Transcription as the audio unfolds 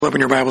Open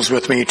your Bibles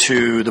with me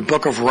to the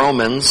book of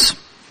Romans.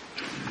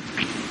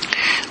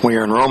 We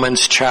are in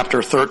Romans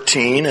chapter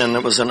 13, and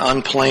it was an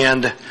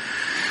unplanned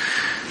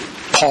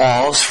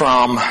pause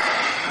from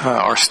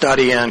our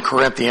study in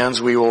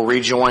Corinthians. We will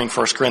rejoin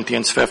 1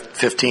 Corinthians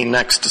 15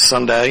 next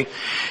Sunday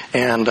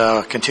and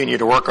continue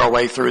to work our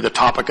way through the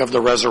topic of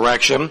the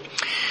resurrection.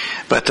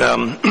 But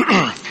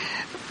my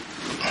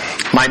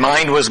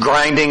mind was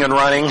grinding and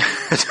running,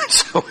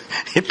 so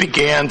it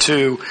began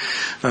to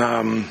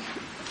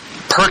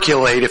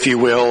percolate, if you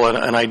will,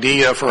 an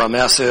idea for a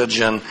message,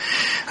 and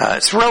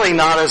it's really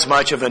not as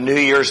much of a New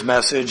Year's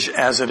message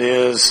as it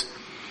is,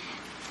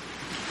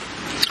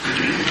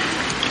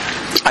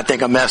 I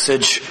think, a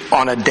message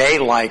on a day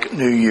like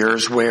New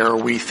Year's where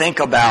we think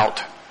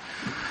about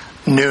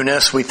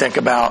newness, we think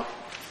about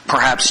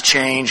perhaps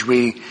change,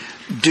 we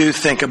do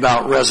think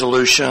about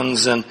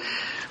resolutions, and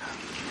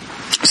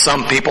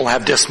some people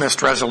have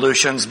dismissed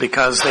resolutions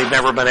because they've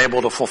never been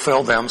able to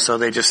fulfill them, so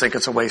they just think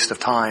it's a waste of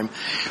time.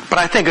 But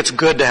I think it's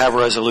good to have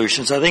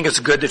resolutions. I think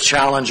it's good to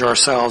challenge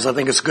ourselves. I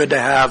think it's good to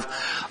have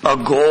a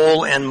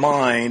goal in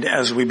mind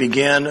as we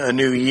begin a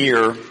new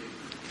year. And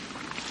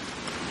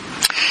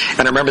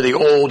I remember the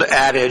old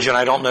adage, and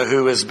I don't know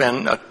who has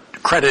been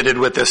credited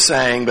with this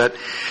saying, but,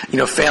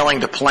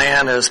 failing to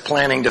plan is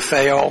planning to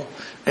fail.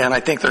 And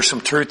I think there's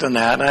some truth in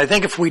that. And I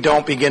think if we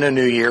don't begin a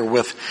new year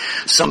with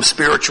some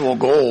spiritual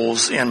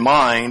goals in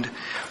mind,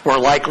 we're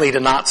likely to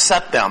not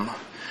set them.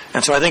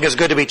 And so I think it's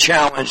good to be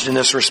challenged in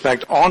this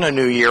respect on a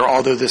new year,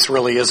 although this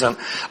really isn't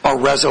a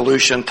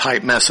resolution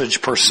type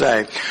message per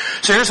se.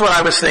 So here's what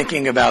I was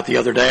thinking about the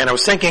other day, and I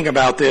was thinking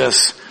about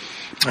this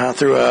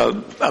through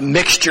a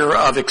mixture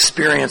of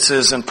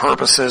experiences and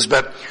purposes.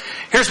 But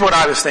here's what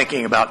I was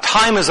thinking about.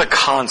 Time is a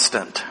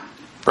constant,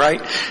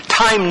 right?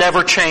 Time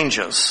never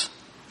changes.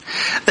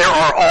 There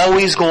are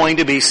always going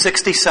to be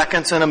 60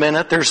 seconds in a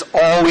minute. There's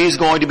always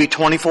going to be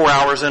 24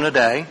 hours in a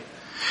day.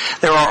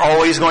 There are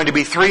always going to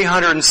be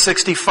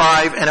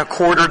 365 and a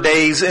quarter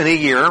days in a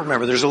year.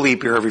 Remember, there's a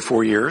leap year every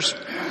 4 years.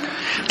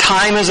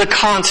 Time is a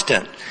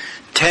constant.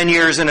 10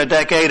 years in a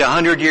decade,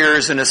 100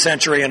 years in a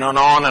century, and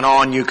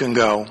on you can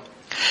go.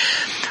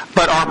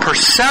 But our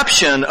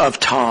perception of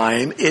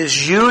time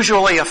is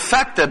usually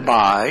affected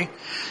by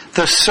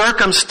the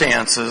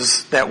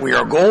circumstances that we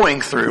are going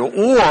through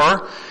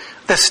or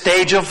the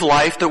stage of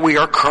life that we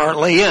are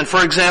currently in.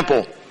 For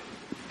example,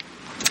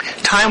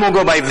 time will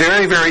go by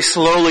very, very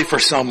slowly for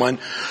someone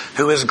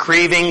who is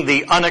grieving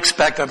the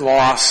unexpected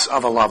loss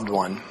of a loved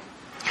one.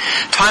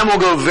 Time will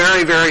go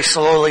very, very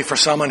slowly for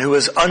someone who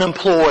is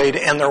unemployed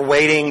and they're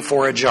waiting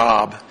for a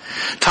job.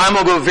 Time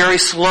will go very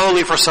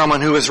slowly for someone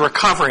who is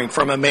recovering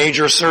from a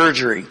major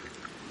surgery.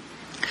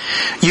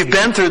 You've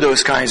been through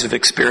those kinds of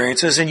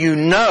experiences and you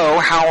know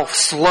how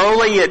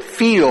slowly it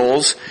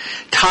feels.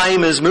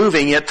 Time is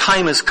moving, yet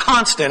time is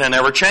constant and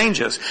never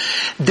changes.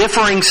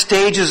 Differing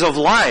stages of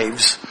our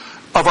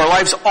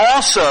lives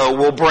also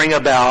will bring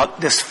about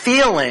this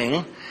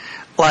feeling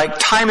like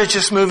time is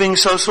just moving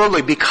so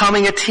slowly.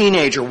 Becoming a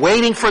teenager,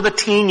 waiting for the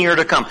teen year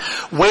to come,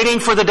 waiting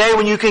for the day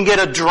when you can get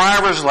a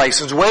driver's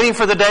license, waiting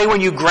for the day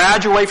when you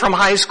graduate from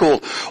high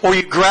school, or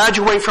you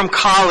graduate from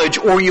college,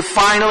 or you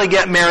finally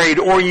get married,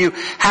 or you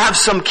have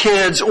some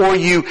kids, or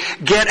you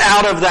get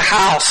out of the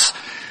house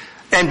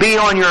and be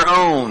on your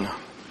own.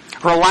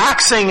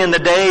 Relaxing in the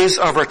days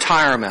of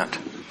retirement.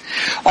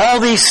 All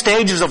these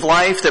stages of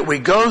life that we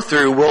go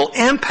through will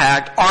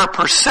impact our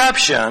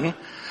perception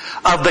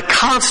of the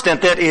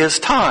constant that is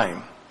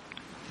time.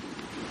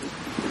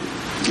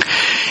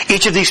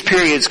 Each of these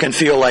periods can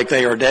feel like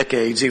they are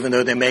decades, even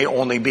though they may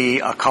only be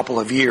a couple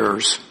of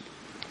years.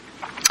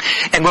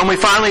 And when we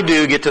finally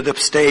do get to the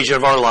stage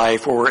of our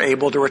life where we're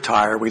able to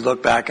retire, we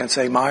look back and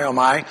say, my, oh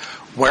my,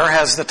 where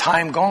has the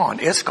time gone?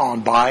 It's gone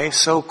by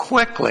so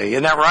quickly.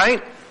 Isn't that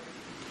right?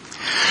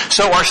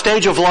 So our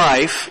stage of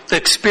life, the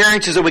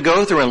experiences that we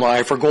go through in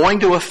life are going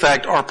to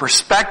affect our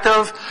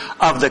perspective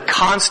of the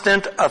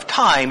constant of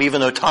time,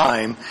 even though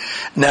time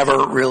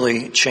never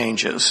really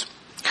changes.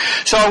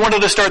 So I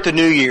wanted to start the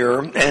new year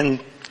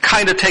and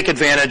kind of take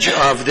advantage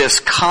of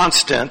this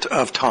constant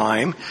of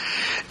time.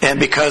 And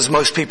because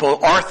most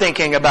people are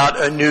thinking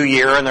about a new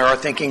year and they are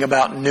thinking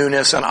about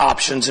newness and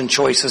options and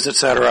choices,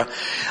 etc.,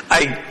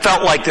 I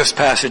felt like this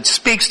passage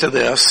speaks to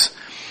this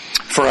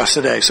for us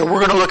today. So we're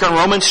going to look at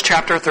Romans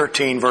chapter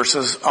 13,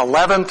 verses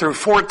 11 through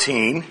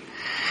 14.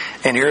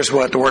 And here's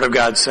what the Word of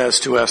God says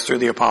to us through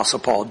the Apostle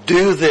Paul.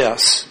 Do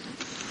this,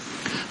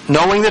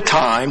 knowing the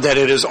time, that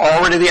it is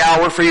already the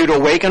hour for you to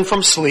awaken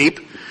from sleep.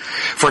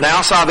 For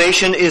now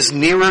salvation is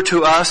nearer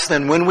to us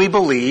than when we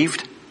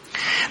believed.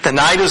 The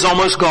night is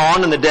almost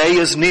gone and the day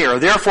is near.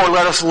 Therefore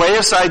let us lay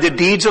aside the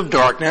deeds of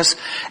darkness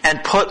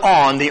and put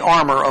on the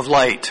armor of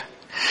light.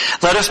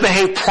 Let us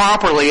behave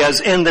properly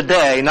as in the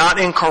day, not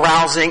in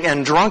carousing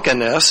and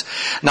drunkenness,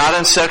 not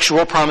in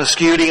sexual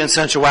promiscuity and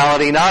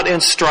sensuality, not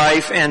in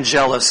strife and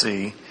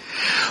jealousy.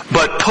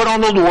 But put on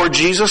the Lord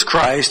Jesus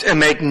Christ and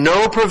make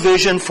no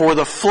provision for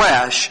the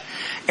flesh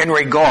in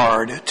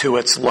regard to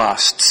its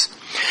lusts.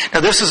 Now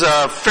this is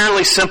a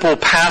fairly simple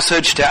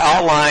passage to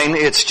outline.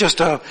 It's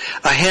just a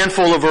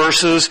handful of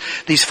verses.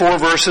 These 4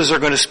 verses are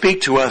going to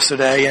speak to us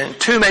today, and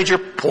 2 major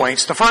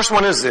points. The first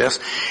one is this.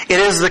 It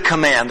is the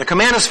command. The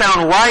command is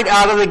found right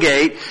out of the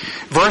gate.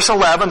 Verse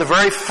 11, the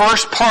very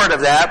first part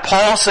of that,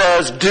 Paul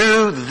says,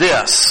 do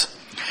this.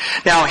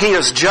 Now, he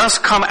has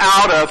just come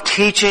out of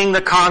teaching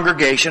the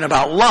congregation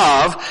about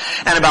love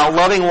and about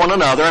loving one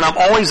another, and I'm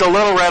always a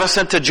little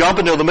reticent to jump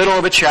into the middle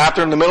of a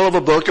chapter, in the middle of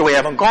a book that we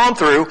haven't gone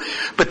through,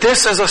 but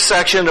this is a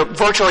section that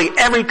virtually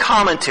every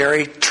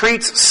commentary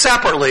treats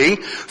separately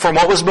from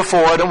what was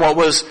before it and what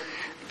was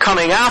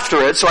coming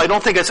after it, so I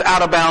don't think it's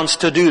out of bounds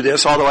to do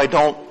this, although I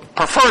don't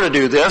prefer to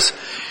do this.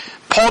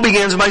 Paul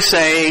begins by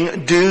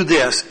saying, do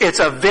this. It's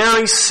a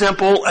very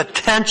simple,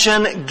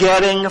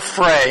 attention-getting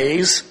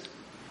phrase.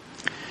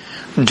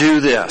 Do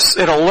this.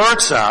 It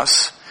alerts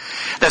us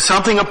that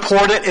something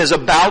important is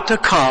about to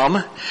come,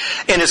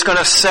 and it's going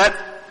to set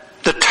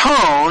the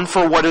tone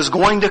for what is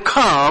going to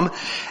come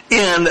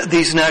in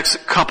these next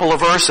couple of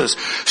verses.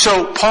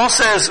 So Paul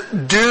says,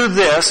 do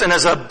this, and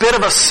as a bit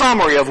of a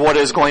summary of what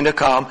is going to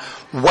come,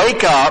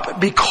 wake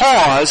up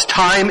because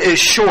time is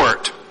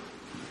short.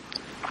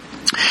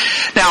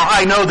 Now,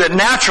 I know that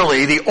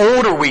naturally, the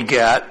older we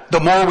get, the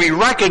more we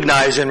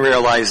recognize and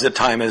realize that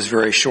time is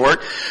very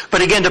short.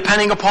 But again,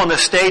 depending upon the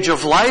stage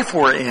of life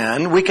we're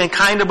in, we can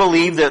kind of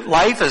believe that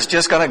life is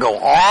just going to go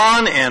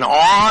on and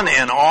on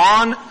and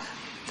on.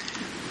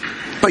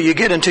 But you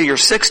get into your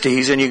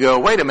 60s and you go,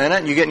 wait a minute,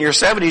 and you get in your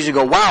 70s, you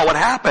go, wow, what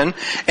happened?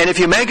 And if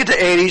you make it to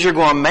 80s, you're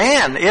going,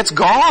 man, it's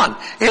gone.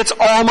 It's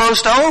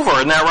almost over.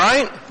 Isn't that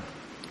right?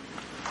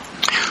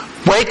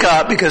 Wake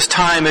up because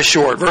time is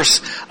short.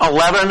 Verse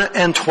 11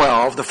 and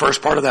 12, the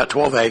first part of that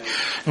 12a.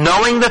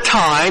 Knowing the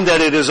time that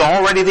it is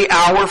already the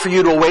hour for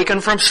you to awaken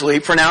from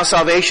sleep, for now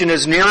salvation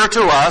is nearer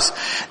to us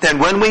than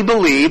when we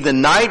believe. The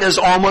night is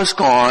almost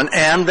gone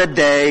and the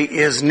day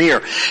is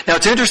near. Now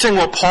it's interesting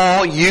what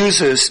Paul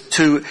uses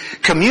to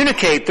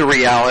communicate the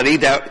reality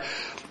that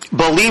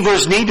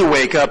believers need to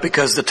wake up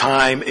because the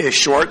time is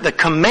short. The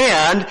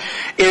command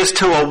is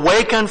to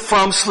awaken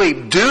from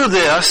sleep. Do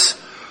this.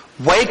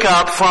 Wake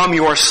up from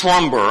your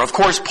slumber. Of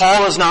course,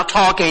 Paul is not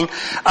talking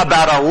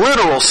about a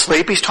literal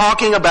sleep. He's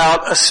talking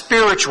about a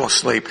spiritual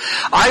sleep.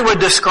 I would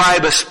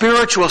describe a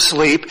spiritual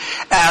sleep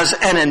as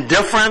an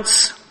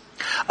indifference,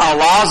 a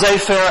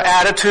laissez-faire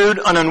attitude,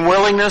 an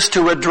unwillingness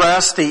to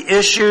address the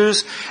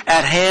issues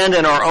at hand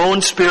in our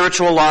own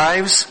spiritual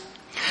lives.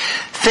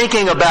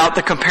 Thinking about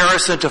the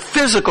comparison to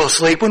physical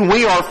sleep, when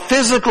we are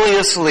physically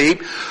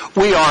asleep,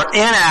 we are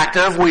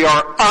inactive, we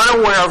are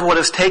unaware of what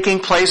is taking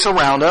place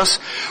around us,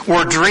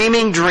 we're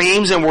dreaming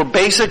dreams, and we're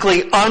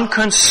basically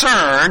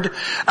unconcerned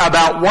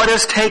about what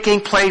is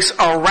taking place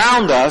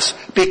around us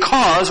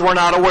because we're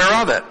not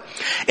aware of it.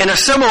 In a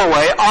similar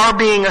way, our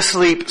being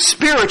asleep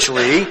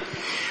spiritually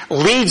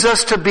leads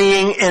us to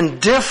being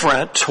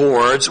indifferent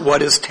towards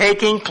what is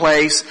taking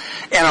place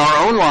in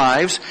our own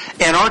lives,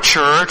 in our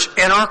church,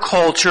 in our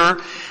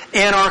culture,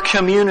 in our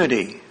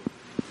community.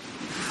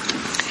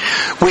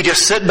 We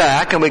just sit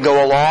back and we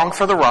go along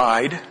for the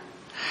ride,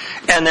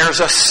 and there's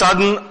a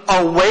sudden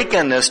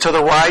awakenness to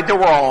the ride that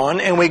we're on,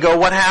 and we go,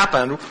 what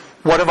happened?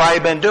 What have I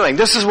been doing?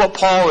 This is what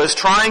Paul is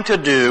trying to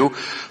do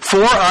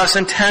for us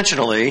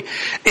intentionally,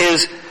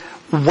 is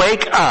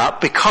wake up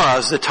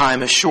because the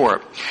time is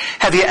short.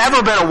 Have you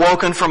ever been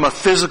awoken from a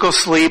physical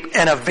sleep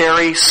in a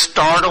very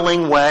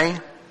startling way?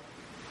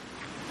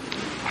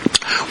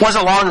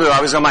 Wasn't long ago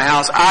I was in my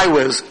house. I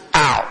was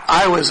out.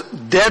 I was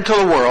dead to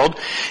the world.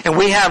 And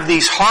we have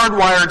these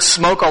hardwired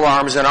smoke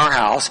alarms in our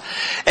house.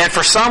 And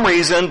for some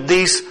reason,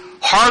 these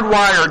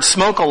hardwired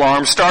smoke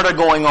alarms started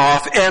going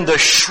off, and the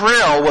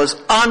shrill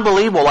was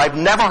unbelievable. I've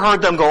never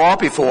heard them go off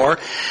before.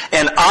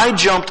 And I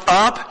jumped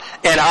up,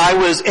 and I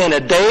was in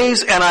a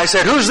daze, and I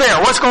said, who's there?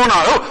 What's going on?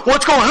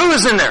 Oh, who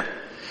is in there?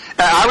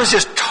 I was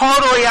just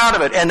totally out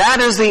of it. And that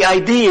is the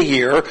idea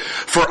here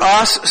for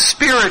us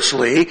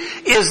spiritually,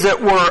 is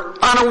that we're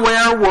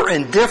unaware, we're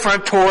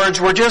indifferent towards,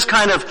 we're just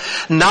kind of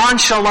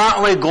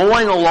nonchalantly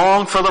going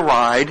along for the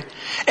ride.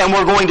 And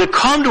we're going to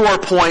come to a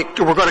point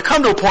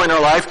in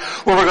our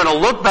life where we're going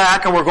to look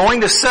back and we're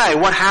going to say,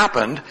 what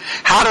happened?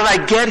 How did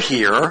I get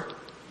here?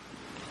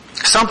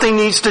 Something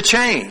needs to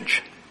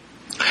change.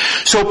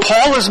 So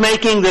Paul is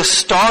making this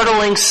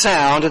startling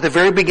sound at the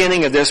very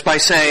beginning of this by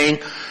saying,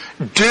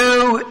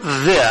 do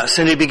this.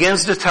 And he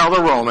begins to tell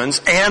the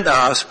Romans and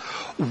us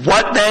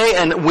what they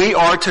and we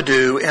are to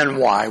do and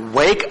why.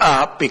 Wake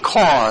up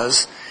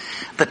because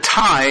the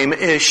time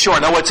is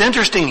short. Now what's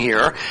interesting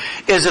here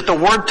is that the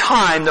word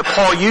time that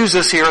Paul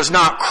uses here is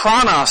not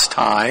chronos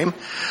time,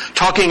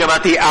 talking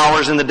about the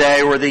hours in the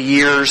day or the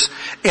years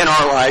in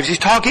our lives. He's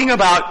talking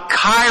about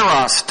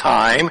kairos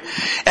time,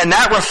 and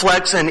that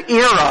reflects an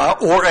era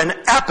or an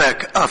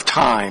epoch of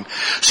time.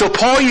 So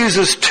Paul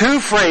uses two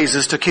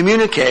phrases to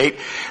communicate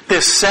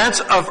this sense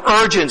of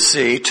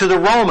urgency to the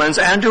Romans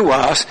and to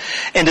us,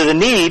 and to the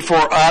need for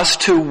us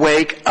to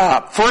wake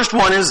up. First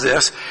one is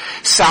this: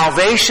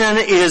 salvation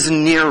is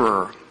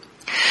nearer.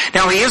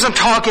 Now, he isn't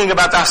talking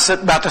about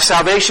the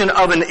salvation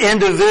of an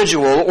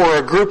individual or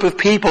a group of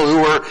people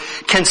who are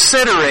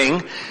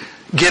considering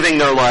giving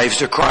their lives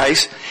to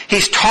Christ.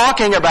 He's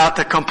talking about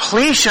the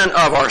completion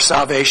of our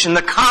salvation,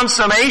 the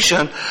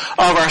consummation of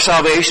our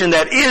salvation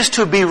that is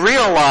to be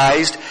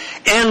realized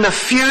in the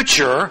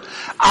future,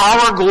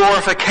 our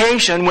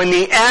glorification when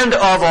the end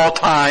of all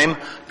time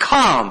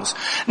comes.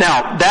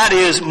 Now, that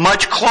is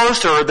much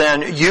closer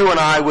than you and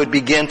I would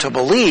begin to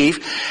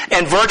believe,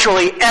 and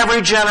virtually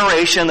every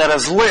generation that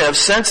has lived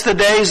since the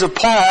days of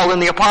Paul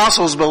and the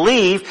apostles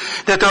believe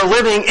that they're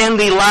living in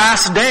the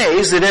last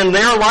days, that in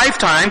their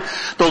lifetime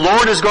the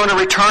Lord is going to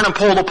return and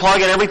pull the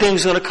plug and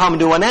everything's going to come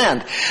to an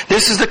end.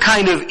 This is the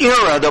kind of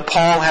era that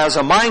Paul has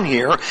in mind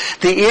here.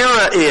 The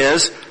era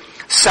is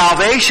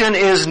salvation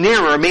is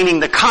nearer,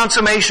 meaning the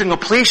consummation,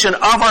 completion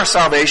of our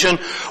salvation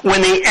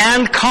when the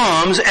end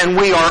comes and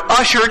we are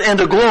ushered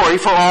into glory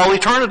for all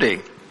eternity.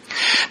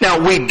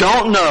 Now, we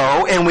don't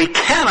know and we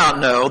cannot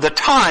know the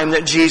time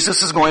that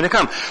Jesus is going to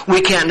come.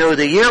 We can't know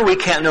the year, we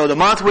can't know the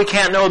month, we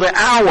can't know the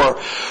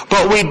hour.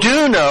 But we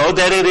do know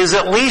that it is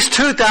at least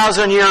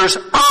 2,000 years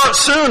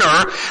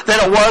sooner than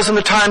it was in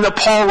the time that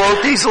Paul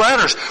wrote these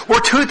letters. We're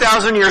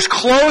 2,000 years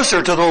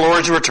closer to the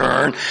Lord's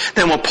return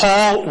than when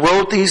Paul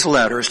wrote these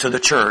letters to the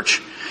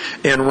church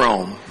in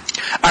Rome.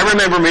 I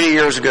remember many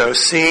years ago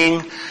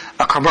seeing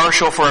a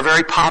commercial for a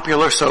very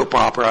popular soap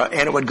opera,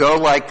 and it would go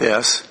like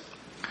this: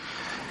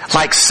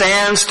 like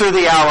sands through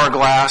the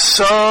hourglass,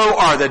 so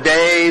are the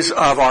days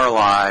of our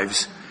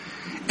lives.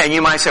 And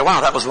you might say,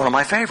 wow, that was one of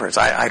my favorites.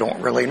 I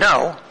don't really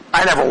know.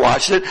 I never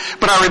watched it.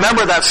 But I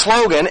remember that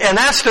slogan, and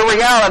that's the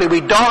reality.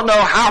 We don't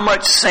know how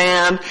much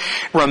sand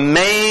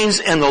remains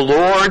in the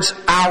Lord's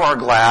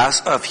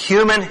hourglass of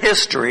human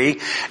history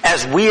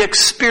as we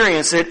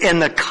experience it in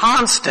the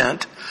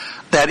constant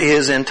that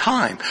is in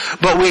time.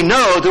 But we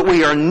know that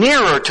we are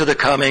nearer to the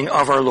coming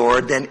of our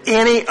Lord than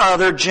any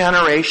other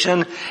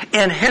generation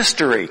in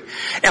history.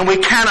 And we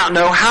cannot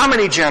know how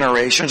many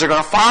generations are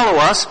going to follow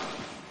us.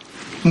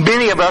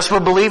 Many of us will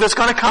believe it's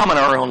going to come in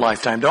our own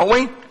lifetime, don't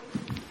we?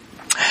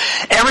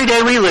 Every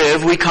day we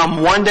live, we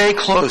come one day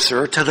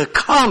closer to the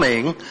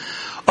coming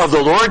of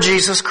the Lord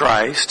Jesus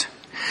Christ,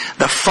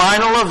 the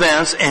final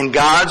events in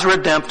God's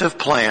redemptive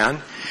plan.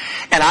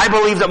 And I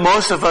believe that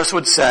most of us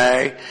would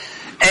say,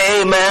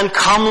 amen,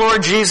 come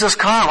Lord Jesus,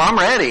 come. I'm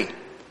ready.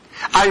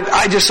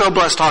 I just so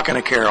blessed talking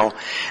to Carol,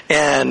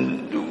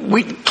 and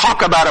we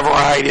talk about a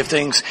variety of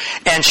things,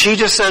 and she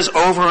just says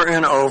over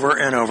and over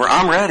and over,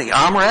 I'm ready,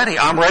 I'm ready,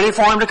 I'm ready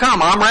for him to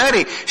come, I'm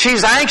ready.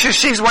 She's anxious,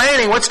 she's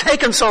waiting, what's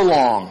taking so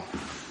long?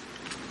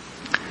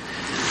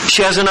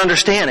 She has an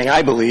understanding,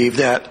 I believe,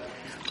 that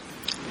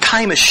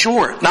time is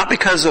short, not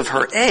because of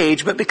her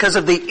age, but because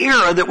of the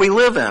era that we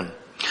live in.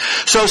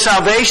 So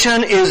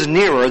salvation is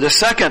nearer. The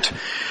second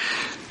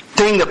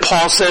thing that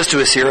Paul says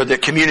to us here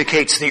that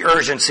communicates the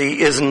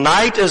urgency is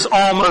night is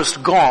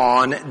almost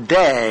gone,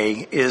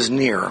 day is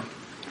near.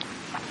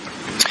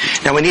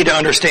 Now we need to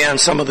understand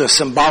some of the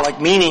symbolic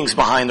meanings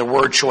behind the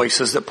word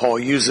choices that Paul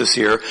uses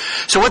here.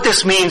 So what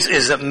this means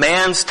is that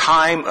man's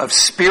time of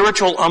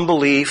spiritual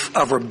unbelief,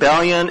 of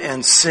rebellion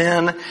and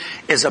sin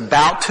is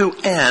about to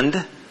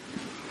end,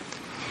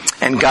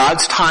 and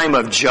God's time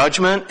of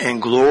judgment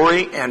and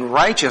glory and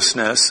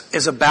righteousness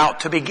is about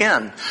to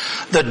begin.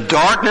 The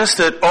darkness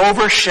that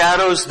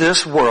overshadows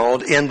this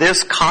world in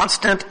this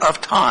constant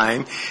of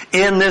time,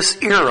 in this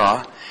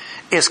era,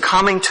 is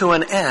coming to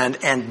an end,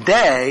 and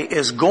day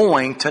is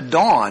going to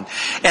dawn.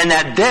 And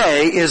that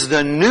day is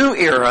the new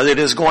era that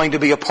is going to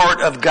be a part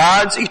of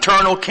God's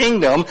eternal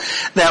kingdom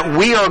that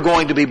we are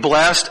going to be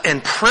blessed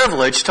and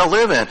privileged to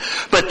live in.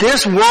 But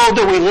this world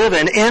that we live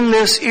in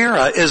this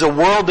era, is a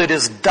world that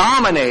is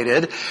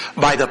dominated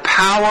by the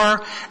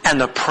power and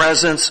the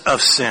presence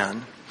of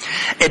sin.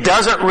 It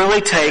doesn't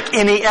really take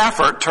any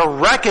effort to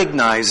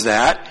recognize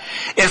that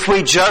if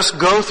we just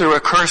go through a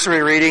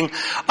cursory reading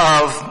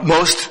of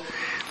most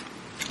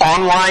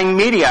online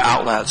media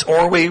outlets,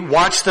 or we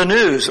watch the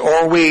news,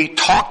 or we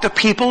talk to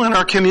people in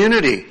our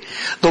community.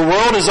 The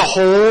world as a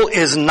whole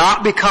is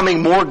not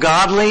becoming more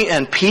godly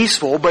and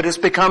peaceful, but it's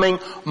becoming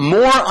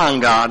more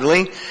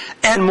ungodly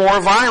and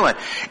more violent.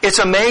 It's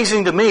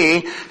amazing to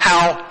me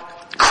how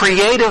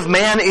creative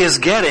man is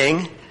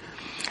getting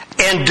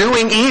and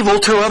doing evil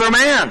to other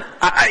man.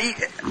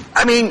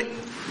 I mean,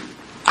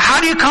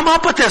 how do you come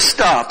up with this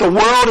stuff? The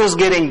world is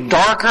getting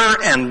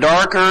darker and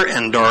darker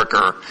and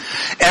darker.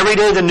 Every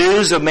day the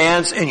news of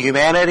man's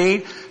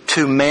inhumanity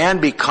to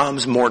man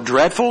becomes more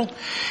dreadful,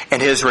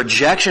 and his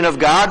rejection of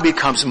God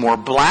becomes more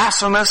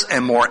blasphemous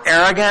and more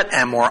arrogant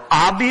and more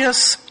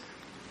obvious.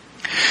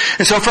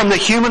 And so from the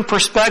human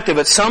perspective,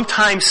 it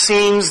sometimes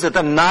seems that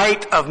the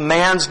night of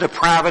man's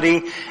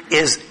depravity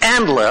is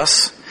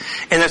endless,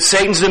 and that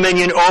Satan's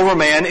dominion over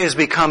man is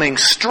becoming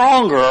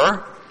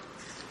stronger.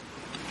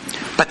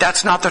 But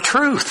that's not the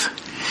truth.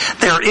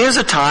 There is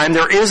a time,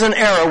 there is an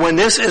era when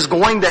this is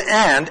going to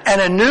end, and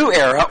a new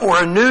era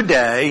or a new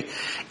day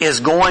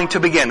is going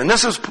to begin. And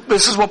this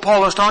is what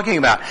Paul is talking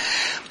about.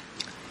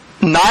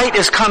 Night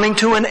is coming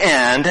to an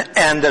end,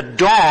 and the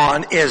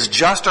dawn is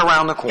just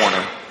around the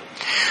corner.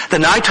 The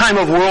nighttime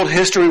of world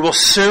history will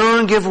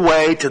soon give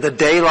way to the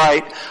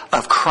daylight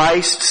of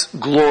Christ's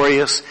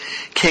glorious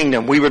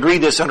kingdom. We would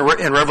read this in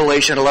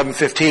Revelation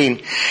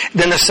 11:15.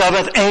 Then the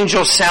seventh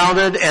angel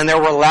sounded, and there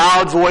were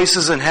loud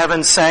voices in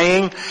heaven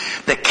saying,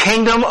 "The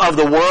kingdom of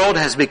the world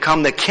has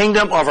become the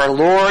kingdom of our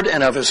Lord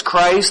and of His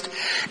Christ,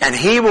 and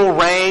He will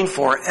reign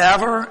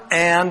forever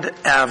and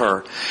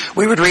ever."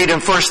 We would read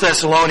in 1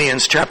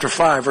 Thessalonians chapter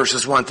 5,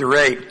 verses 1 through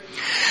 8.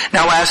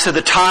 Now as to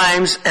the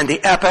times and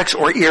the epochs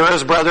or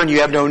eras, brethren,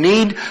 you have no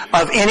need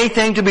of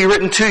anything to be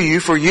written to you,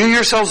 for you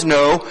yourselves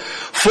know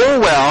full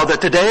well that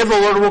the day of the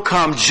Lord will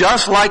come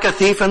just like a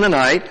thief in the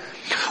night.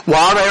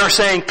 While they are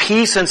saying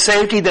peace and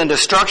safety, then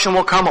destruction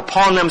will come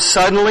upon them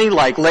suddenly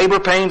like labor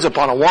pains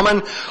upon a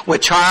woman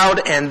with child,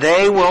 and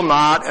they will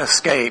not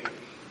escape.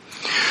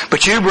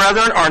 But you,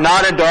 brethren, are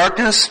not in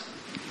darkness,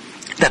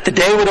 that the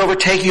day would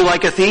overtake you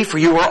like a thief, for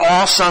you are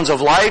all sons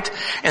of light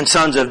and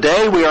sons of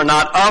day. We are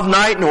not of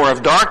night nor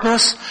of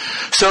darkness.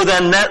 So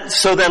then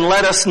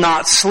let us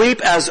not sleep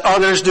as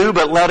others do,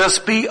 but let us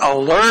be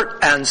alert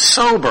and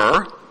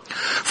sober.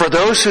 For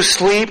those who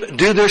sleep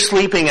do their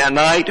sleeping at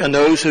night, and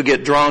those who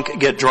get drunk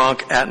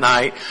at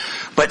night.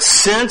 But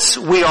since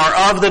we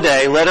are of the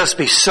day, let us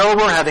be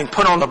sober, having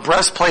put on the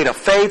breastplate of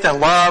faith and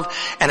love,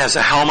 and as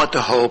a helmet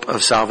the hope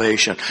of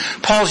salvation.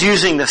 Paul's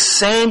using the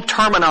same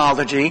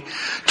terminology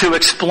to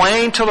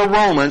explain to the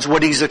Romans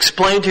what he's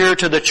explained here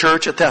to the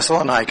church at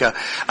Thessalonica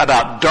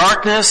about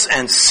darkness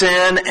and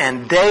sin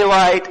and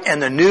daylight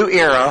and the new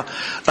era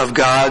of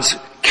God's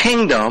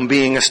kingdom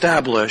being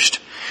established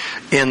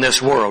in this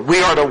world.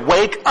 We are to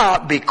wake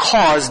up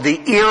because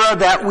the era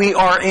that we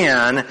are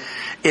in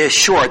is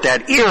short.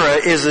 That era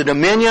is the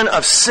dominion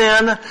of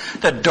sin,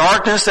 the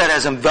darkness that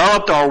has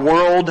enveloped our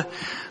world,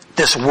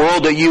 this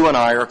world that you and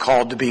I are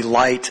called to be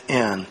light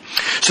in.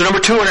 So number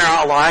 2 in our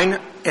outline,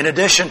 in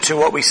addition to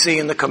what we see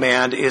in the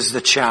command, is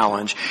the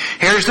challenge.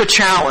 Here's the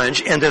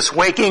challenge in this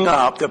waking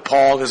up that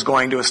Paul is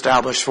going to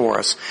establish for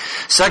us.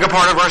 Second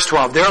part of verse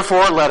 12,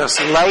 therefore let us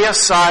lay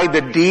aside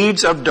the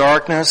deeds of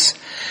darkness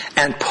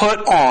and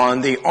put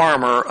on the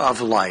armor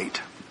of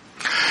light.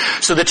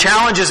 So the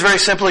challenge is very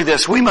simply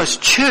this. We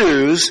must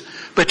choose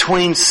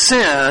between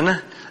sin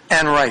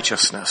and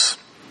righteousness.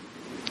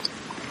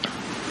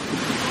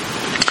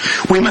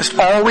 We must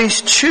always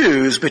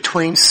choose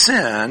between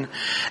sin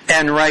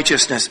and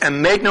righteousness.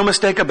 And make no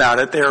mistake about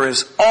it, there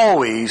is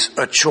always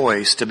a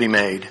choice to be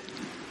made.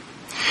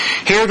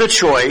 Here the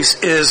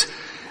choice is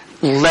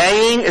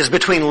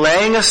between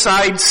laying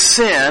aside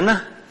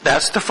sin,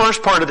 that's the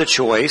first part of the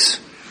choice,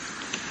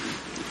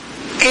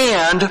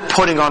 and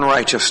putting on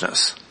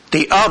righteousness,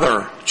 the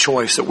other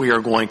choice that we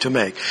are going to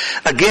make.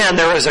 Again,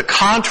 there is a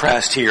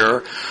contrast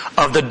here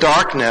of the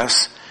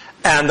darkness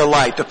and the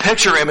light. The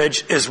picture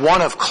image is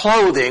one of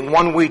clothing,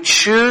 one we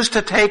choose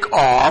to take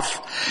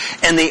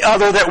off, and the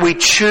other that we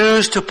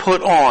choose to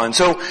put on.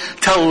 So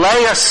to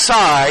lay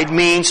aside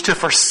means to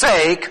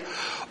forsake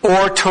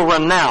or to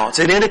renounce.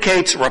 It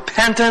indicates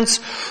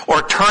repentance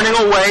or turning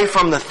away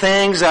from the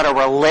things that are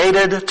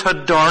related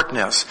to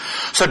darkness.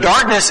 So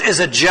darkness is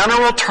a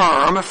general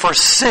term for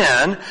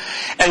sin,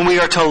 and we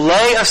are to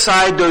lay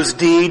aside those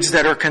deeds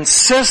that are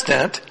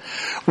consistent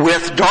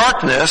with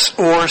darkness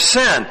or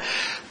sin.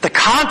 The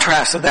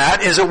contrast of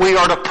that is that we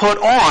are to put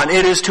on.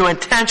 It is to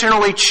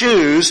intentionally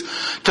choose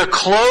to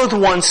clothe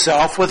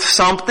oneself with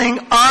something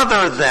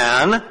other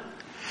than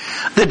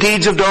the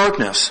deeds of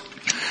darkness.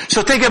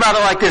 So think about it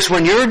like this.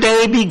 When your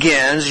day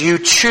begins, you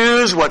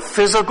choose what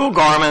physical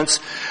garments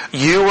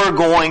you are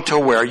going to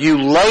wear.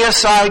 You lay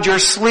aside your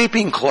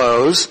sleeping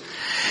clothes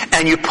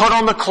and you put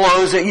on the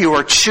clothes that you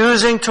are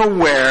choosing to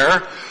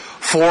wear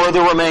for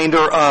the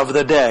remainder of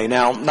the day.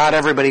 Now, not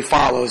everybody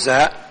follows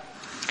that.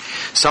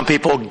 Some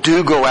people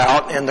do go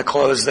out in the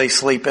clothes they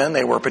sleep in.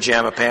 They wear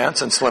pajama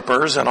pants and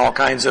slippers and all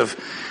kinds of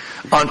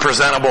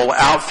unpresentable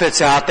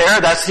outfits out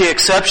there. That's the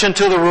exception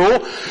to the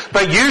rule.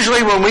 But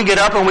usually when we get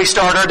up and we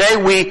start our day,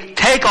 we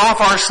take off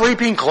our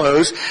sleeping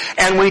clothes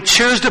and we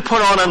choose to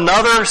put on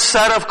another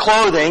set of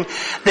clothing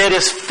that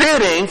is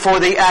fitting for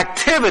the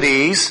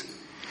activities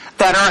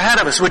that are ahead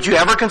of us. Would you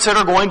ever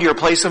consider going to your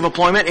place of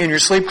employment in your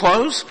sleep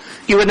clothes?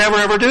 You would never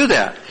ever do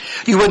that.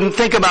 You wouldn't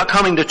think about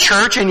coming to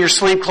church in your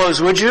sleep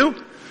clothes, would you?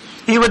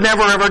 You would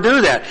never ever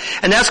do that.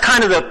 And that's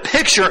kind of the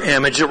picture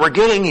image that we're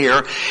getting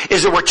here,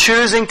 is that we're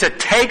choosing to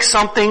take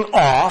something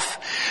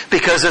off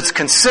because it's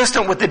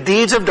consistent with the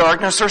deeds of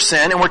darkness or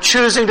sin, and we're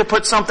choosing to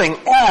put something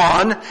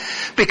on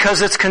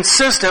because it's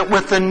consistent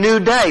with the new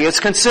day. It's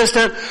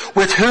consistent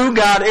with who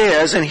God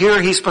is, and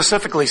here he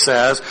specifically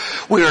says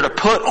we are to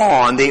put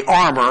on the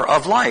armor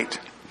of light.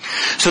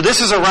 So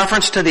this is a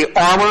reference to the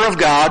armor of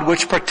God,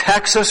 which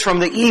protects us from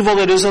the evil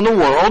that is in the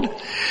world.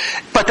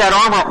 But that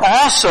armor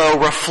also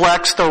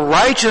reflects the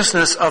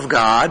righteousness of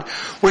God,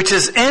 which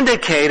is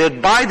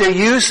indicated by the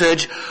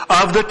usage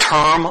of the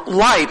term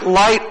light.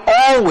 Light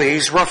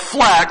always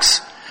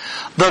reflects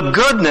the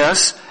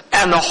goodness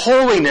and the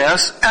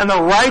holiness and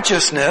the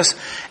righteousness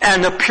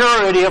and the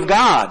purity of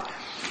God.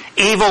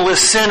 Evil is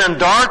sin and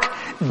dark.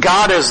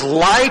 God is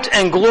light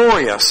and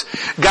glorious.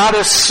 God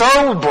is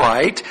so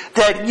bright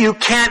that you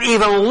can't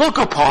even look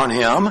upon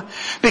Him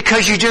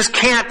because you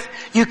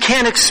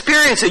can't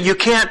experience it. You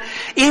can't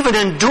even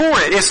endure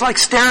it. It's like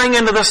staring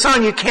into the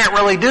sun. You can't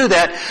really do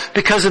that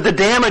because of the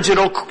damage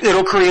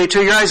it'll create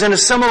to your eyes. In a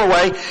similar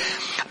way,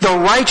 the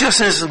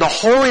righteousness and the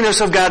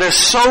holiness of God is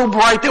so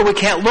bright that we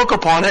can't look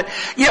upon it,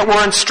 yet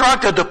we're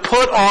instructed to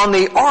put on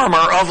the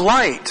armor of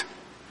light.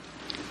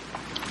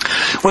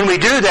 When we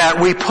do that,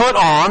 we put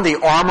on the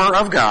armor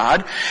of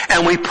God,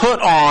 and we put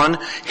on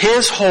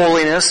His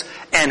holiness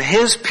and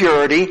His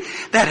purity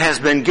that has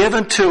been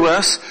given to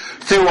us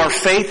through our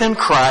faith in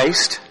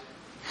Christ.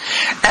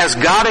 As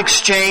God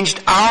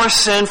exchanged our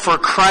sin for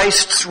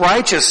Christ's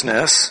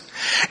righteousness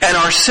and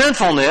our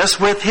sinfulness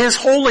with His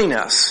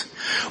holiness,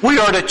 we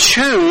are to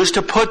choose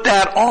to put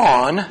that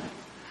on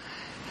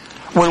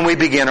when we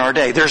begin our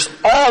day. There's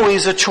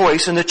always a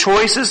choice, and the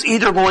choice is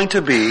either going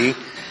to be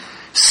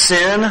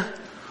sin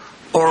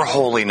or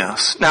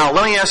holiness. Now,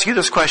 let me ask you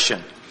this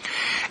question.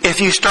 If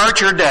you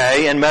start your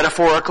day and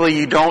metaphorically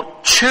you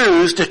don't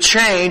choose to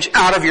change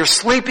out of your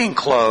sleeping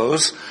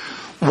clothes,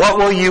 what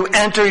will you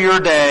enter your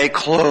day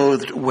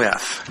clothed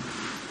with?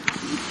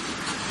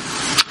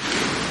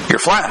 Your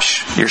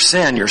flesh, your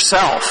sin,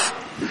 yourself.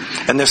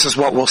 And this is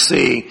what we'll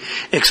see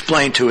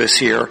explained to us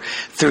here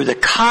through the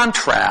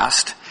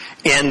contrast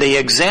in the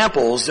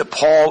examples that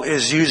Paul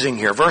is using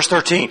here. Verse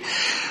 13,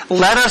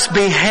 let us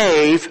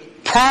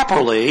behave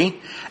properly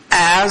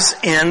as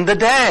in the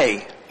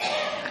day,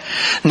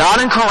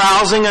 not in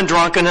carousing and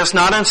drunkenness,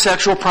 not in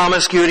sexual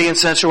promiscuity and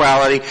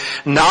sensuality,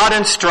 not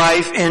in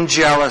strife and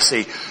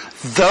jealousy.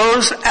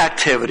 Those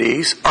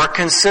activities are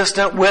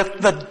consistent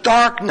with the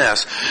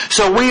darkness.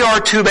 So we are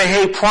to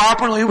behave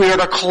properly, we are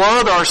to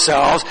clothe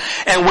ourselves,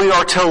 and we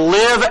are to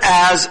live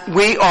as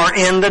we are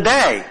in the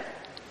day.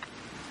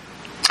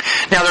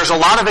 Now there's a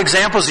lot of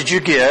examples that you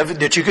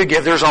could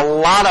give. There's a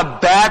lot of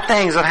bad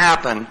things that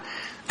happen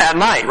at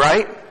night,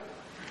 right?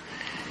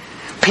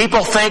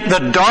 People think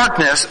the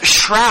darkness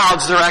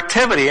shrouds their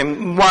activity,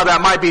 and while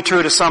that might be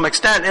true to some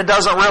extent, it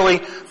doesn't really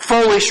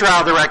fully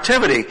shroud their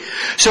activity.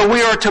 So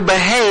we are to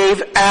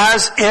behave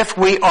as if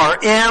we are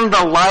in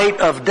the light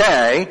of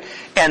day,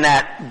 and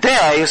that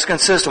day is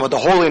consistent with the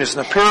holiness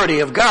and the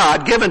purity of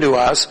God given to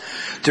us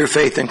through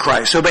faith in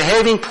Christ. So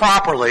behaving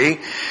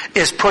properly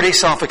is pretty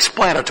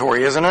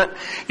self-explanatory, isn't it?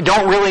 You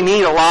don't really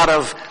need a lot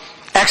of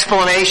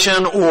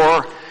explanation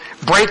or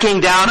breaking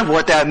down of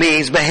what that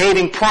means.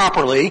 Behaving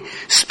properly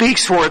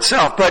speaks for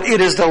itself, but it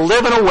is to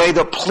live in a way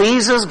that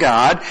pleases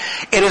God.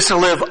 It is to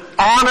live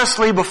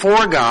honestly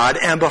before God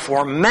and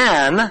before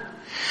men,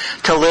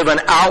 to live an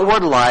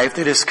outward life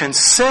that is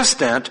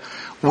consistent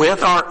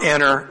with our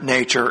inner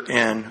nature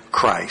in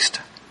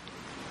Christ.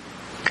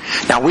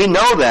 Now we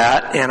know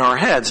that in our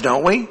heads,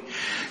 don't we?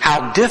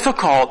 How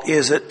difficult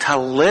is it to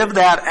live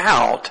that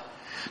out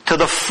to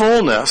the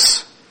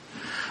fullness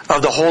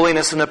of the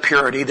holiness and the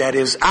purity that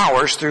is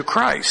ours through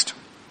Christ.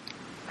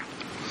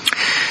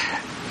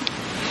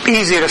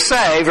 Easy to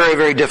say, very,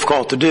 very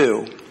difficult to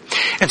do.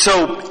 And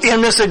so,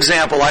 in this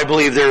example, I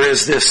believe there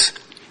is this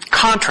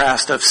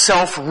contrast of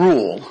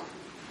self-rule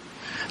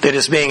that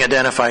is being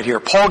identified here.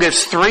 Paul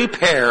gives three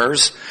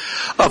pairs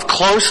of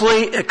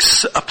closely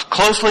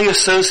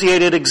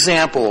associated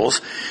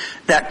examples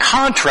that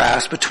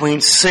contrast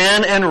between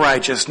sin and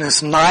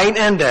righteousness, night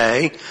and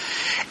day,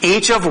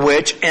 each of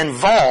which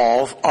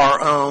involve our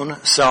own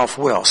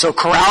self-will. So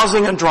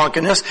carousing and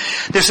drunkenness,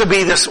 this would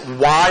be this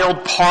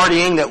wild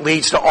partying that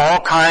leads to all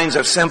kinds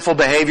of sinful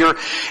behavior.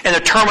 And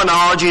the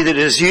terminology that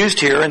is used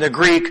here in the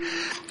Greek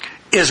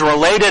is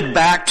related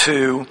back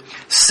to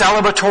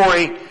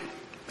celebratory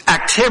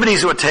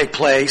activities that would take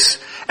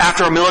place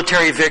after a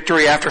military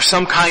victory, after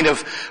some kind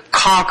of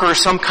conquer,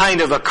 some kind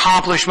of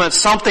accomplishment,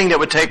 something that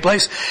would take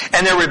place,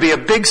 and there would be a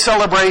big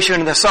celebration,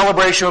 and the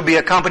celebration would be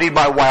accompanied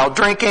by wild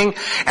drinking,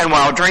 and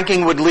wild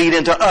drinking would lead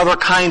into other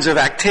kinds of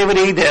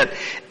activity that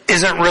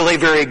isn't really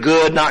very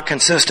good, not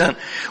consistent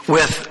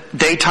with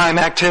daytime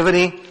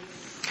activity.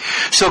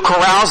 So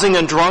carousing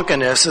and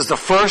drunkenness is the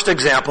first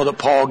example that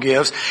Paul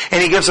gives,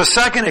 and he gives a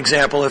second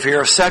example of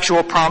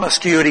sexual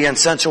promiscuity and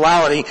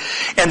sensuality,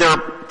 and they're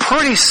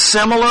pretty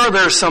similar.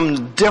 There's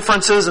some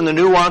differences in the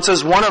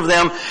nuances. One of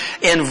them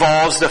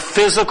involves the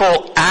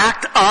physical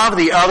act of,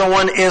 the other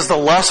one is the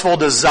lustful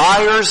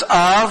desires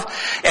of,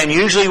 and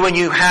usually when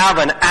you have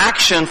an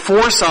action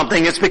for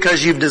something, it's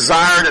because you've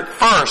desired it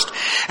first.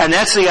 And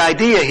that's the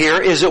idea here,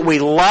 is that we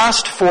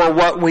lust for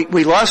what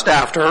we lust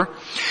after,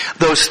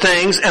 those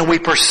things, and we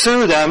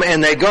pursue them,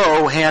 and they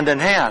go hand in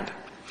hand.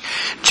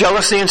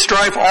 Jealousy and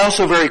strife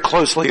also very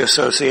closely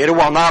associated,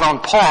 while not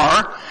on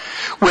par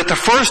with the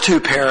first two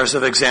pairs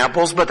of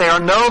examples, but they are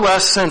no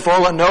less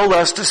sinful and no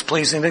less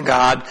displeasing to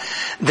God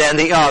than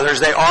the others.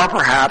 They are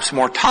perhaps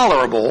more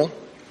tolerable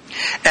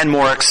and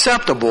more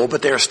acceptable,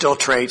 but they are still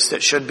traits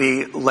that should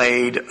be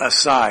laid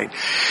aside.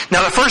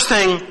 Now, the first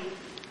thing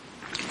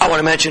I want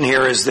to mention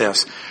here is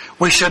this.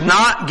 We should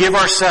not give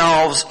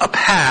ourselves a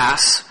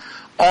pass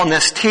on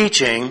this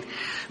teaching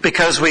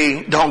because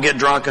we don't get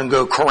drunk and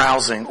go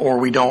carousing, or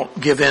we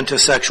don't give in to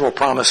sexual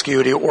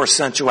promiscuity or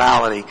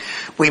sensuality.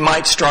 We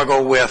might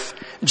struggle with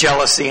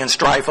jealousy and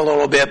strife a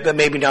little bit, but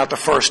maybe not the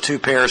first two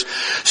pairs.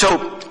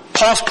 So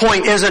Paul's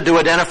point isn't to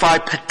identify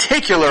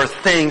particular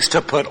things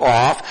to put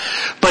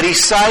off, but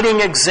he's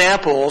citing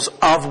examples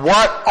of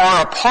what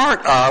are a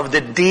part of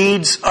the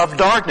deeds of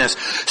darkness.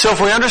 So if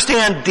we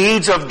understand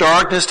deeds of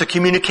darkness to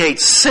communicate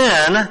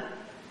sin,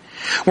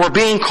 we're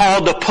being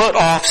called to put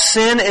off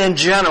sin in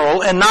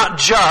general and not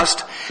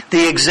just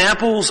the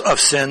examples of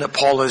sin that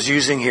Paul is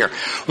using here.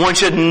 One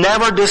should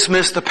never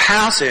dismiss the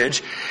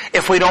passage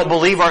if we don't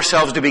believe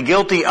ourselves to be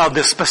guilty of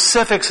the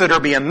specifics that are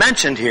being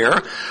mentioned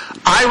here.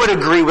 I would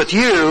agree with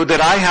you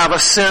that I have a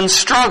sin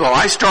struggle.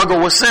 I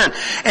struggle with sin.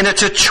 And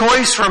it's a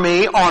choice for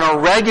me on a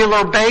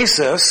regular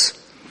basis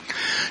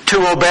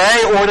to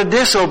obey or to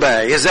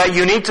disobey. Is that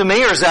unique to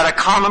me, or is that a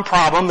common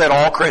problem that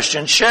all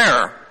Christians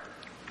share?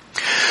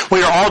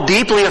 We are all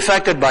deeply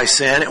affected by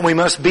sin, and we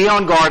must be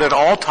on guard at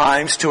all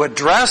times to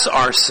address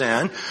our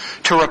sin,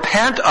 to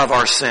repent of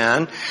our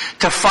sin,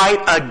 to fight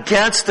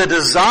against the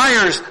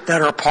desires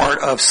that are part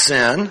of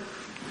sin,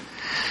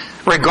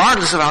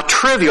 regardless of how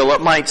trivial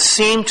it might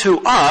seem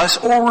to us,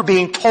 or we're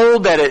being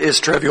told that it is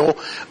trivial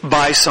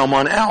by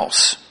someone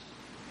else.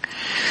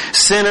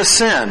 Sin is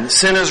sin.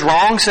 Sin is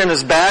wrong. Sin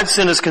is bad.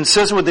 Sin is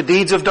consistent with the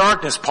deeds of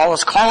darkness. Paul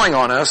is calling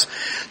on us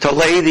to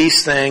lay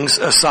these things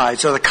aside.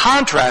 So the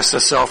contrast to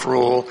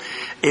self-rule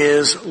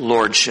is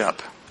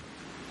lordship.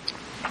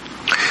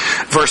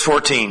 Verse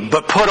 14,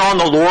 but put on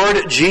the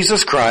Lord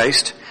Jesus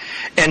Christ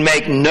and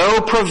make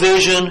no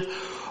provision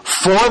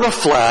for the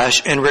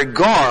flesh in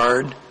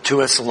regard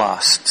to its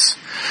lusts.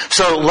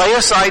 So lay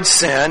aside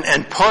sin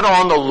and put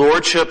on the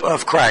lordship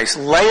of Christ.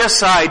 Lay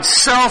aside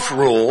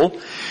self-rule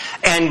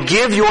and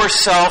give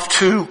yourself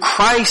to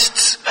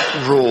Christ's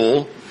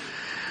rule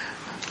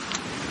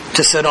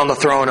to sit on the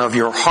throne of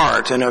your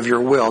heart and of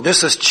your will.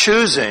 This is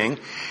choosing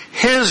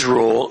His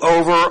rule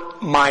over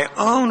my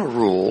own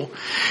rule.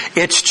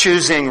 It's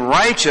choosing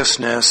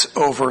righteousness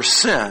over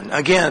sin.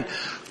 Again,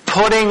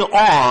 putting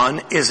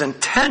on is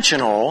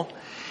intentional,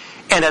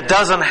 and it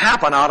doesn't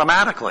happen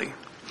automatically.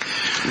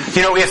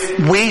 You know,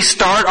 if we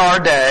start our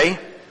day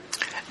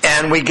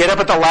and we get up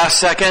at the last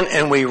second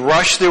and we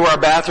rush through our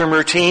bathroom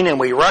routine and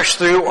we rush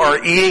through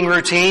our eating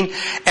routine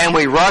and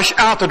we rush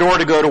out the door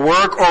to go to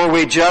work, or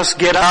we just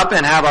get up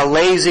and have a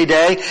lazy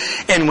day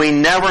and we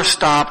never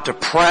stop to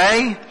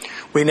pray,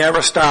 we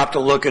never stop to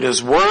look at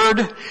His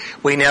Word,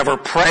 we never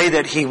pray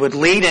that He would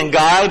lead and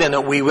guide and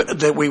that we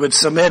would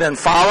submit and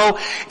follow.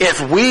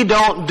 If we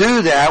don't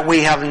do that,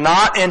 we have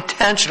not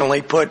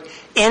intentionally put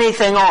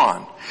anything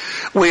on.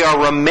 We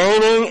are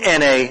remaining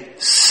in a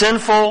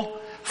sinful,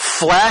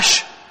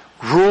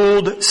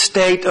 flesh-ruled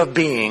state of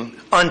being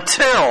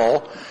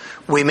until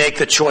we make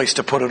the choice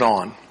to put it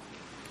on.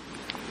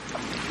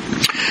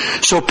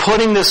 So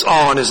putting this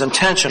on is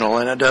intentional,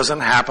 and it doesn't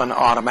happen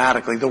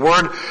automatically. The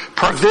word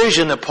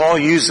provision that Paul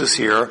uses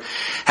here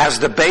has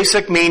the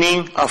basic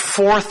meaning of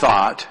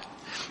forethought,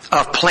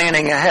 of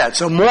planning ahead.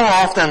 So more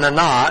often than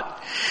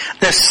not,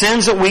 the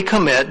sins that we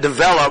commit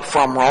develop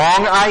from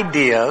wrong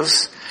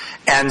ideas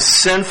and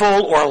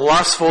sinful or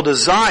lustful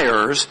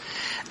desires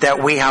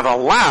that we have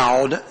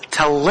allowed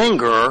to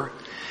linger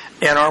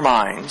in our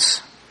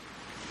minds.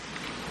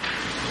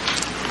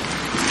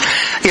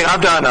 You know,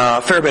 I've done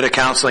a fair bit of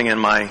counseling in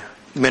my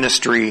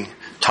ministry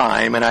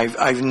time, and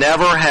I've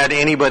never had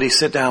anybody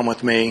sit down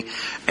with me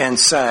and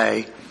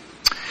say,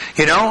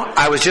 you know,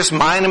 I was just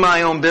minding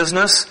my own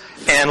business,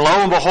 and lo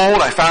and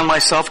behold, I found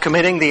myself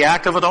committing the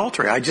act of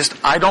adultery. I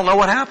don't know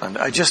what happened.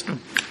 I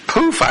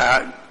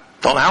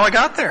don't know how I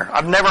got there.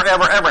 I've never,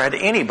 ever had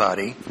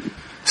anybody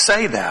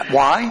say that.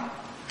 Why?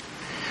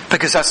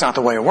 Because that's not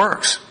the way it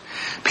works.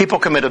 People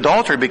commit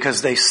adultery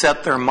because they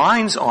set their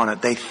minds on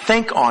it. They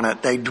think on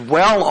it. They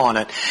dwell on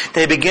it.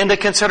 They begin to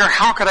consider,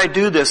 how could I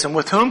do this? And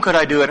with whom could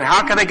I do it? And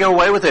how could I get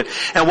away with it?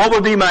 And what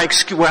would be my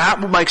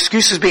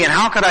excuses be? And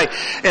how could I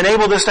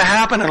enable this to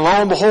happen? And lo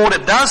and behold,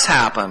 it does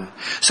happen.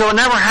 So it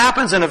never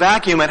happens in a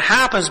vacuum. It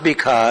happens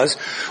because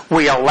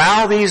we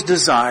allow these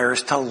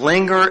desires to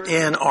linger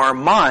in our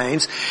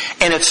minds.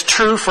 And it's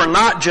true for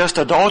not just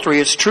adultery.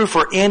 It's true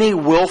for any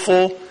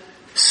willful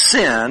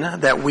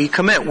sin that we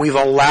commit. We've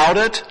allowed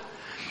it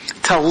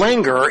to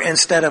linger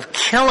instead of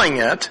killing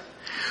it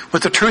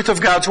with the truth of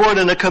God's Word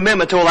and a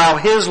commitment to allow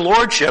His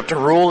Lordship to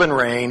rule and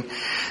reign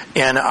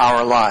in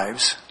our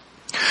lives.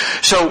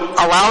 So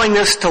allowing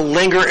this to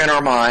linger in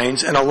our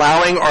minds and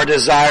allowing our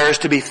desires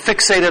to be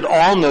fixated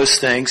on those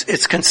things,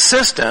 it's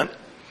consistent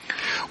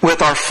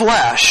with our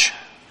flesh.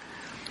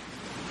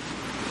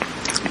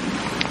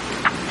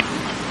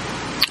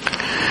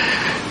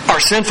 Our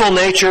sinful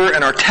nature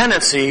and our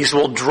tendencies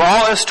will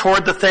draw us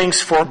toward the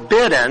things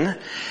forbidden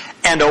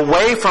and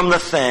away from the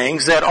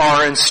things that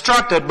are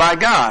instructed by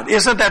God.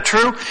 Isn't that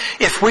true?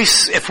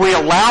 If we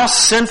allow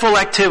sinful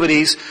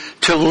activities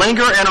to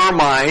linger in our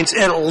minds,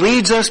 it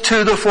leads us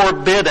to the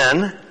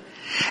forbidden,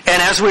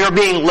 And as we are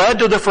being led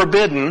to the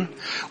forbidden,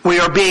 we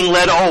are being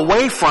led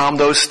away from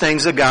those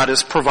things that God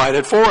has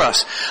provided for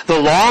us. The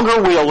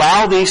longer we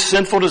allow these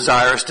sinful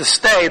desires to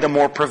stay, the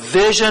more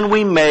provision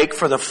we make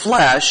for the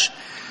flesh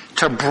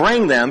to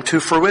bring them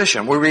to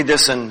fruition. We read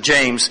this in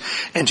James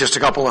in just a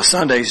couple of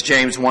Sundays,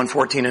 James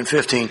 1:14 and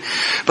 15.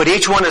 But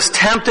each one is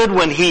tempted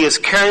when he is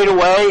carried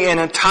away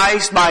and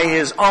enticed by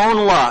his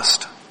own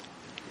lust.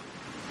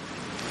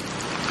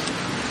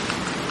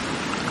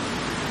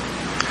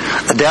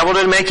 The devil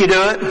didn't make you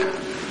do it.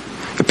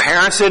 Your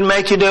parents didn't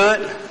make you do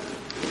it.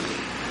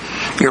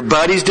 Your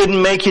buddies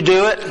didn't make you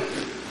do it.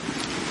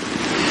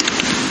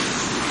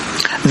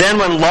 Then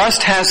when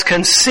lust has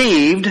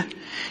conceived,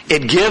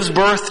 it gives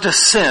birth to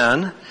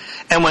sin,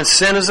 and when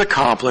sin is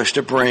accomplished,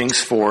 it brings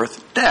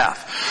forth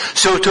death.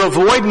 So to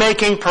avoid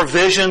making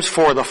provisions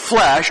for the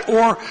flesh,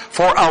 or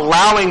for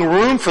allowing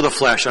room for the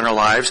flesh in our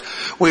lives,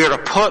 we are to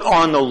put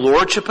on the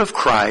lordship of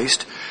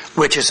Christ,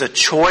 which is a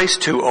choice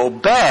to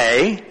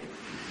obey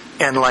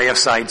and lay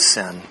aside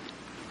sin.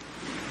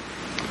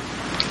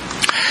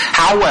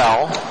 How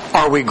well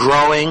are we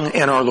growing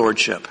in our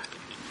lordship?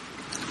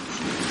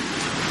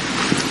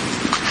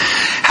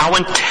 How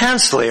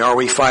intensely are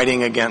we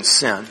fighting against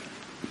sin?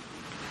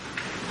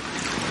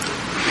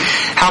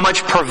 How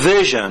much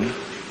provision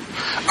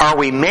are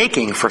we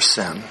making for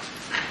sin?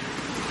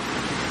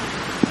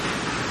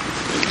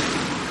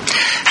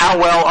 How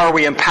well are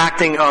we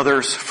impacting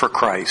others for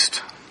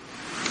Christ?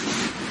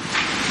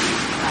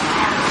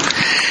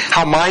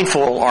 How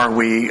mindful are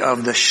we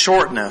of the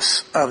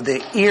shortness of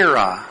the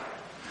era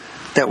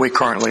that we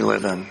currently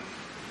live in?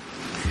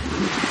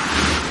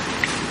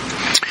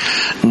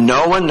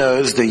 No one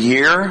knows the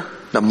year,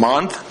 the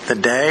month, the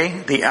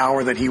day, the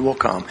hour that he will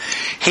come.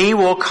 He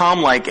will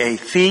come like a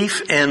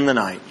thief in the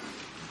night.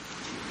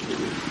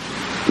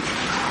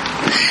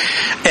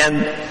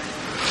 And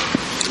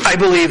I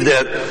believe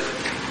that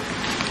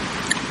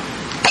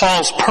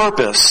Paul's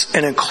purpose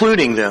in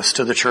including this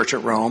to the church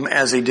at Rome,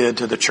 as he did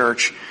to the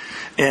church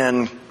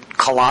in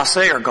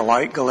Colossae or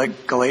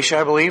Galatia,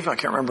 I believe. I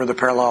can't remember the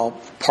parallel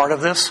part of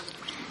this.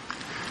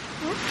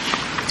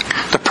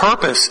 The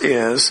purpose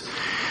is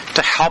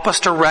to help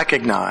us to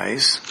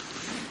recognize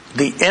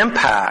the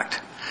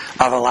impact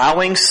of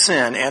allowing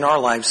sin in our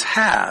lives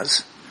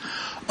has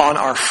on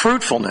our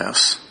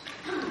fruitfulness,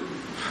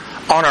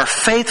 on our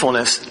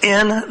faithfulness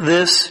in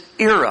this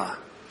era.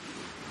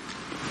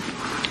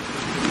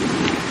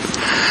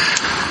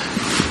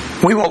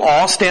 We will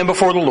all stand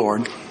before the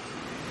Lord.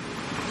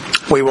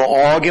 We will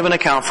all give an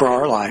account for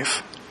our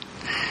life.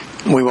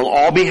 We will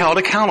all be held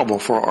accountable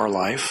for our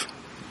life.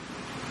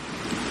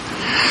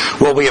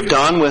 What we have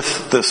done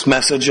with this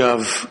message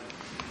of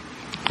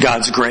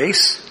God's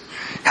grace,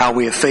 how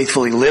we have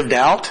faithfully lived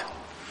out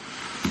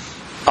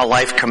a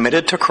life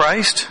committed to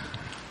Christ,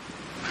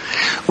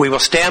 we will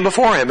stand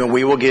before Him and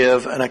we will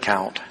give an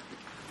account.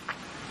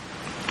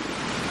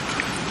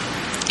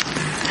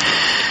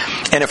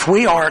 And if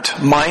we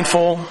aren't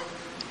mindful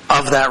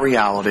of that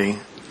reality,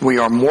 we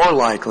are more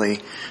likely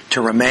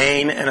to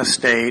remain in a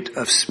state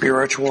of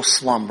spiritual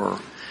slumber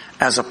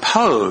as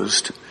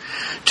opposed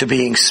to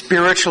being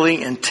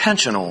spiritually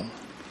intentional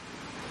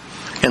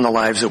in the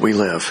lives that we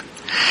live.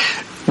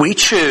 We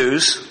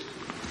choose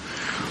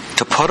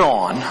to put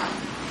on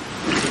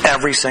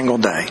every single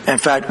day. In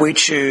fact, we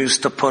choose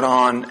to put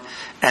on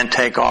and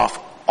take off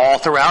all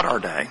throughout our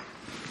day.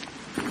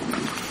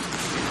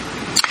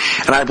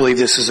 And I believe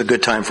this is a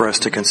good time for us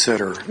to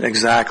consider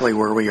exactly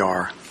where we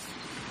are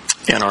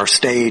in our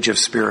stage of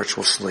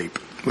spiritual sleep.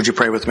 Would you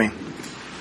pray with me?